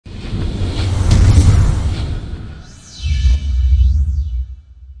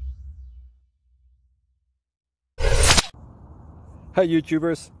Hi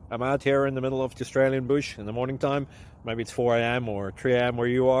YouTubers, I'm out here in the middle of the Australian bush in the morning time. Maybe it's 4 a.m. or 3 a.m. where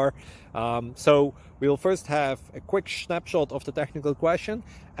you are. So we'll first have a quick snapshot of the technical question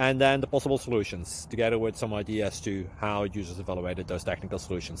and then the possible solutions, together with some ideas to how users evaluated those technical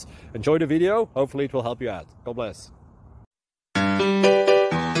solutions. Enjoy the video, hopefully it will help you out. God bless.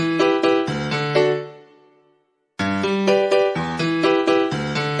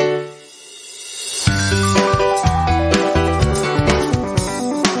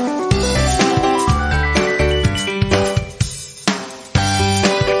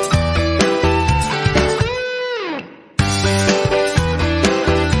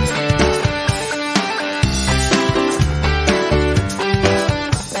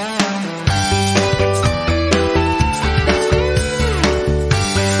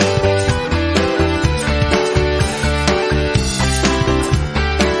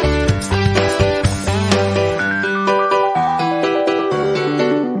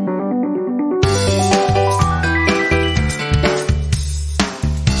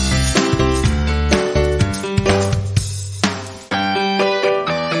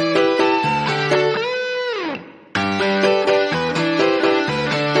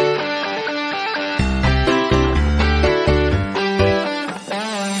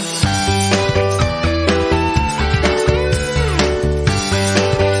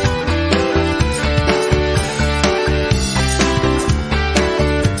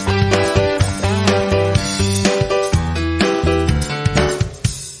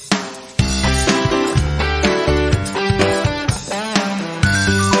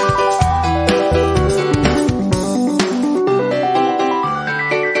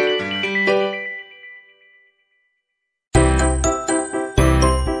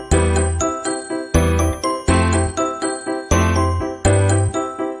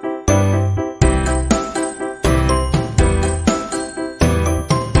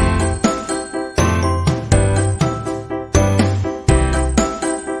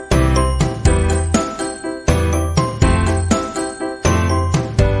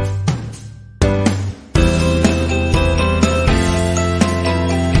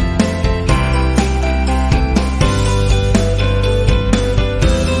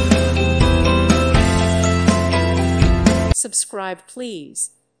 Subscribe,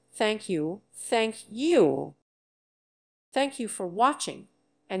 please. Thank you. Thank you. Thank you for watching,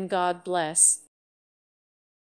 and God bless.